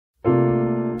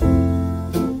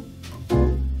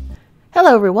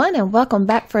Hello everyone and welcome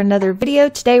back for another video.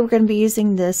 Today we're going to be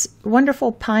using this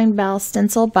wonderful Pine Bough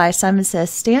stencil by Simon Says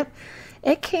Stamp.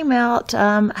 It came out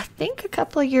I think a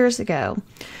couple of years ago.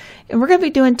 And we're going to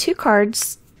be doing two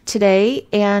cards today,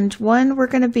 and one we're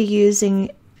going to be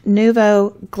using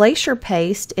Nuvo Glacier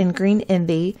paste in Green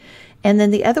Envy, and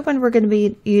then the other one we're going to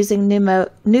be using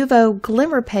Nuvo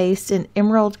Glimmer paste in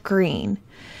Emerald Green.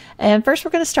 And first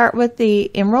we're going to start with the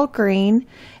Emerald Green,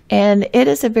 and it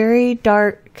is a very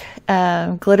dark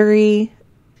glittery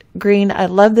green. I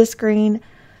love this green,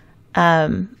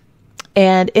 and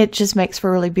it just makes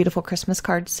for really beautiful Christmas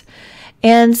cards.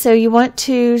 And so you want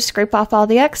to scrape off all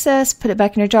the excess, put it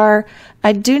back in your jar.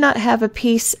 I do not have a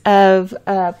piece of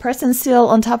press and seal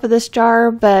on top of this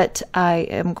jar, but I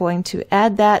am going to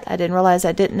add that. I didn't realize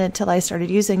I didn't until I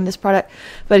started using this product.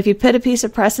 But if you put a piece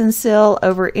of press and seal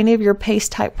over any of your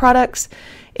paste type products,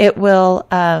 it will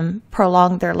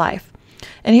prolong their life.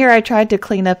 And here I tried to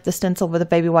clean up the stencil with a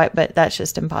baby wipe, but that's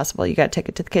just impossible. You got to take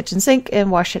it to the kitchen sink and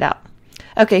wash it out.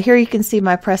 Okay, here you can see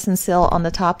my press and seal on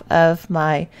the top of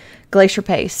my Glacier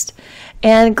paste.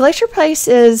 And Glacier paste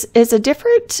is a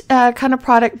different kind of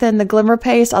product than the Glimmer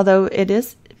paste, although it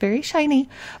is very shiny.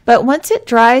 But once it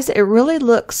dries, it really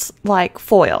looks like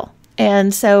foil.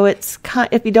 And so it's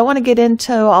if you don't want to get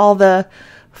into all the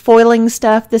foiling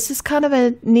stuff, this is kind of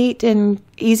a neat and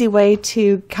easy way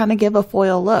to kind of give a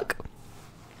foil look.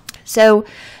 So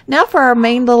now for our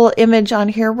main little image on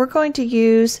here, we're going to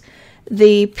use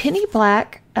the Penny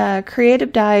Black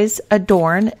Creative Dyes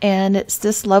ADORN, and it's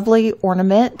this lovely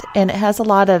ornament, and it has a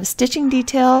lot of stitching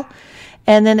detail,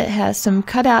 and then it has some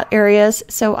cutout areas.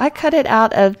 So I cut it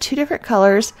out of two different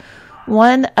colors.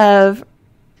 One of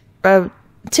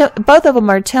both of them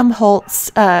are Tim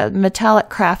Holtz metallic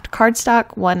craft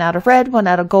cardstock, one out of red, one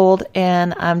out of gold,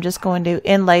 and I'm just going to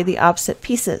inlay the opposite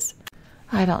pieces.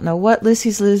 I don't know what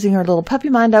Lucy's losing her little puppy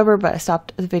mind over, but I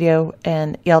stopped the video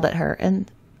and yelled at her, and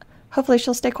hopefully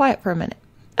she'll stay quiet for a minute.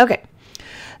 Okay,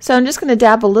 so I'm just going to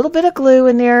dab a little bit of glue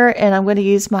in there, and I'm going to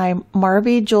use my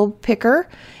Marby jewel picker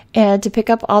and to pick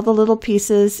up all the little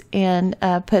pieces and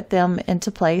put them into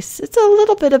place. It's a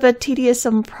little bit of a tedious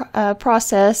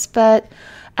process, but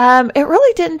it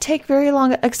really didn't take very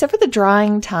long, except for the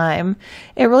drying time.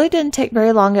 It really didn't take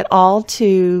very long at all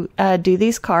to do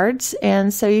these cards,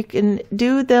 and so you can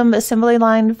do them assembly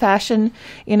line fashion.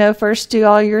 You know, first do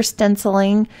all your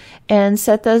stenciling and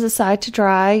set those aside to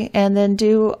dry, and then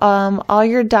do all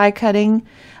your die cutting.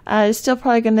 It's still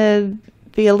probably going to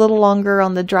be a little longer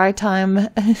on the dry time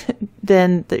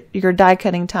than your die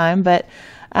cutting time, but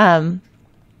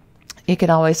you can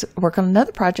always work on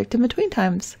another project in between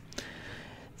times.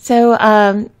 So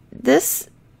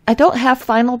I don't have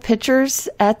final pictures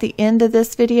at the end of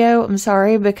this video. I'm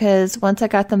sorry, because once I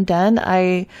got them done,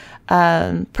 I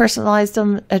personalized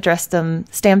them, addressed them,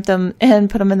 stamped them, and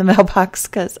put them in the mailbox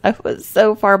because I was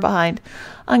so far behind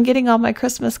on getting all my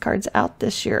Christmas cards out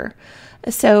this year.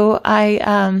 So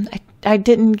I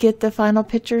didn't get the final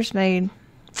pictures made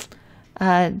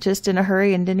just in a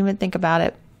hurry and didn't even think about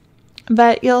it.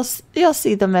 But you'll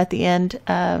see them at the end.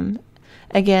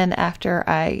 Again, after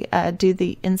I do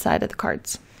the inside of the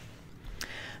cards.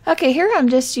 Okay, here I'm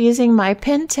just using my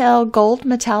Pentel gold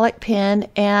metallic pen,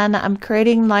 and I'm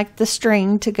creating like the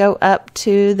string to go up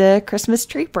to the Christmas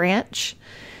tree branch.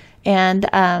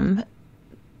 And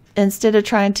instead of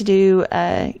trying to do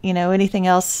you know, anything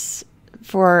else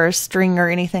for string or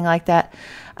anything like that,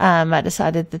 I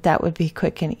decided that that would be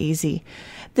quick and easy.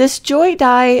 This Joy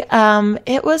die,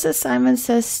 it was a Simon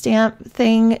Says Stamp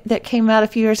thing that came out a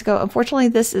few years ago. Unfortunately,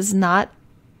 this is not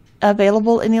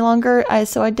available any longer.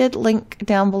 So I did link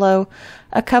down below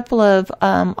a couple of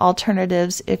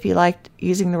alternatives if you liked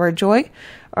using the word joy,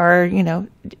 or, you know,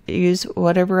 use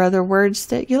whatever other words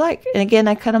that you like. And again,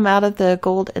 I cut them out of the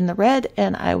gold and the red,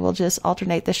 and I will just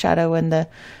alternate the shadow and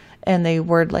the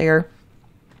word layer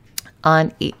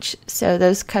on each. So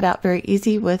those cut out very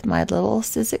easy with my little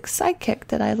Sizzix Sidekick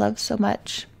that I love so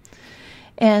much.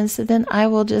 And so then I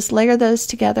will just layer those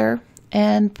together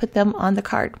and put them on the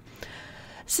card.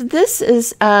 So this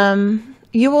is,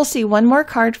 you will see one more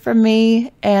card from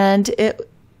me, and it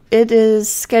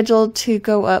is scheduled to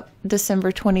go up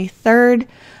December 23rd,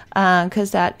 because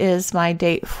that is my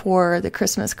date for the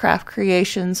Christmas Craft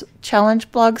Creations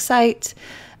Challenge blog site.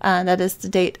 That is the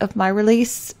date of my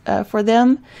release for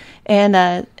them.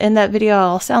 And in that video,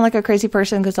 I'll sound like a crazy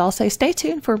person because I'll say, stay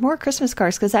tuned for more Christmas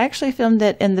cards, because I actually filmed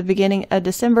it in the beginning of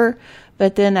December,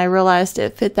 but then I realized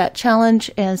it fit that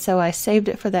challenge, and so I saved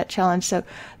it for that challenge. So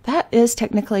that is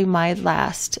technically my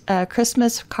last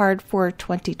Christmas card for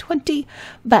 2020,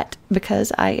 but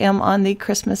because I am on the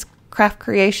Christmas Craft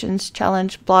Creations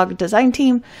Challenge blog design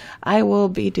team, I will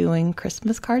be doing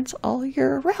Christmas cards all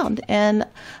year round. And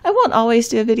I won't always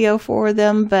do a video for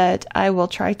them, but I will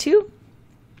try to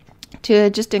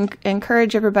just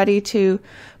encourage everybody to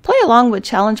play along with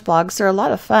challenge blogs. They're a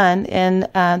lot of fun, and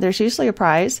there's usually a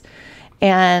prize.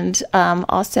 And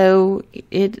also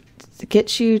it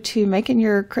gets you to making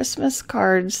your Christmas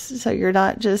cards, so you're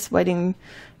not just waiting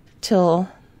till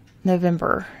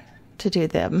November to do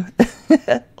them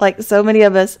like so many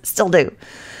of us still do.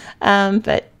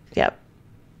 But yeah,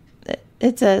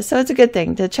 it's a good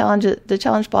thing. The challenge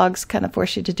blogs kind of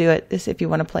force you to do it if you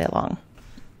want to play along.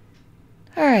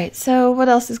 All right, so what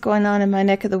else is going on in my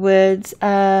neck of the woods?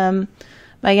 My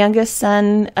youngest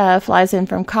son flies in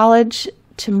from college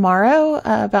tomorrow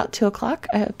about 2 o'clock.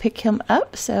 I pick him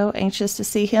up, so anxious to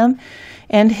see him.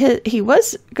 And he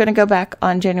was going to go back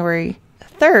on January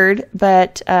 3rd,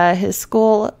 but his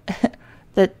school,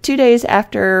 the 2 days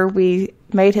after we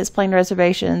made his plane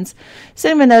reservations,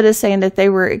 sent him a notice saying that they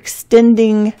were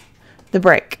extending the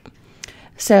break.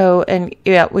 So, and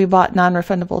yeah, we bought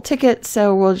non-refundable tickets,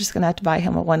 so we're just going to have to buy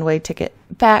him a one-way ticket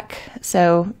back.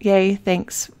 So, yay,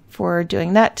 thanks for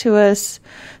doing that to us,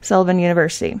 Sullivan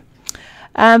University.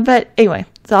 But anyway,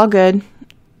 it's all good,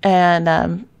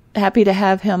 and happy to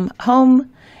have him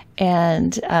home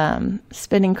and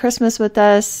spending Christmas with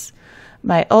us.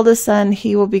 My oldest son,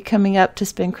 he will be coming up to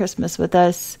spend Christmas with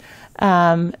us,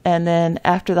 and then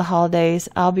after the holidays,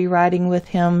 I'll be riding with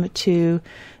him to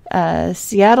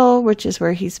Seattle, which is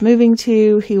where he's moving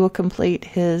to. He will complete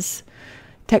his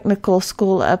technical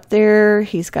school up there.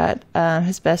 He's got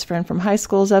his best friend from high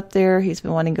school's up there. He's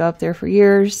been wanting to go up there for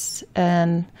years,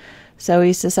 and so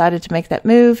he's decided to make that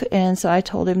move, and so I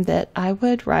told him that I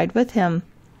would ride with him.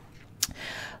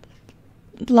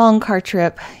 Long car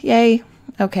trip. Yay.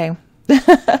 Okay.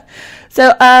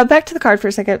 So back to the card for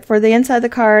a second. For the inside of the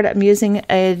card, I'm using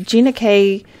a Gina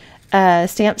K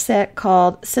stamp set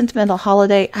called Sentimental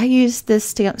Holiday. I used this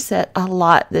stamp set a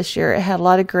lot this year. It had a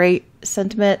lot of great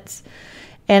sentiments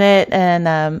in it,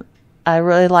 and I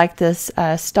really like this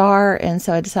star, and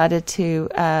so I decided to,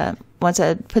 once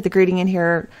I put the greeting in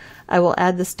here, I will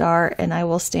add the star, and I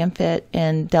will stamp it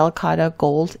in Delicato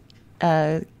gold,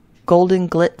 golden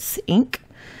glitz ink.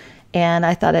 And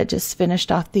I thought it just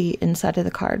finished off the inside of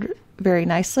the card very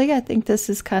nicely. I think this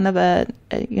is kind of a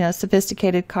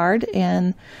sophisticated card,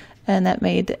 and that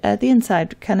made the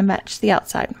inside kind of match the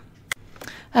outside.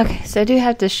 Okay, so I do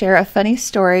have to share a funny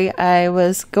story. I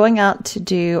was going out to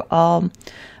do all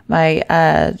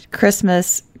my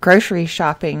Christmas grocery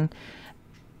shopping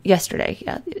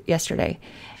yesterday.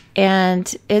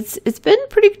 And it's been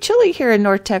pretty chilly here in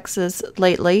North Texas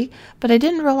lately, but I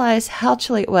didn't realize how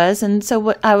chilly it was. And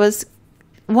so I was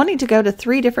wanting to go to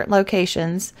 3 different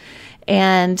locations,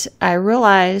 and I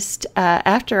realized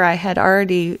after I had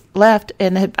already left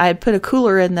and I had put a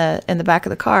cooler in the back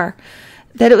of the car,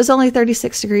 that it was only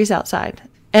 36 degrees outside.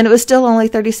 And it was still only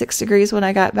 36 degrees when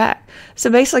I got back. So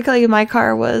basically my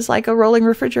car was like a rolling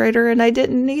refrigerator, and I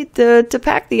didn't need to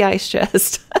pack the ice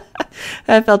chest.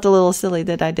 I felt a little silly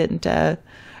that I didn't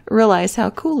realize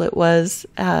how cool it was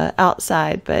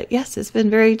outside. But yes, it's been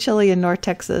very chilly in North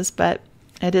Texas, but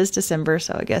it is December,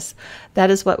 so I guess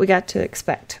that is what we got to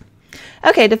expect.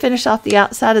 Okay, to finish off the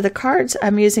outside of the cards,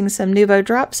 I'm using some Nuvo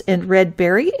drops in Red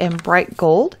Berry and Bright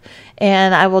Gold,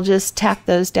 and I will just tap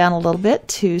those down a little bit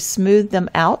to smooth them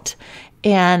out,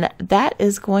 and that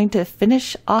is going to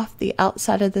finish off the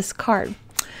outside of this card.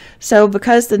 So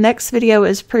because the next video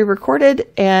is pre-recorded,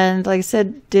 and like I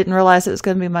said, didn't realize it was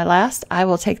going to be my last, I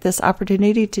will take this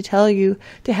opportunity to tell you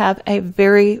to have a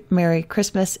very Merry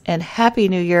Christmas and Happy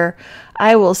New Year.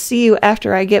 I will see you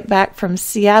after I get back from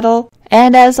Seattle.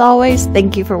 And as always,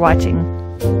 thank you for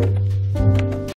watching.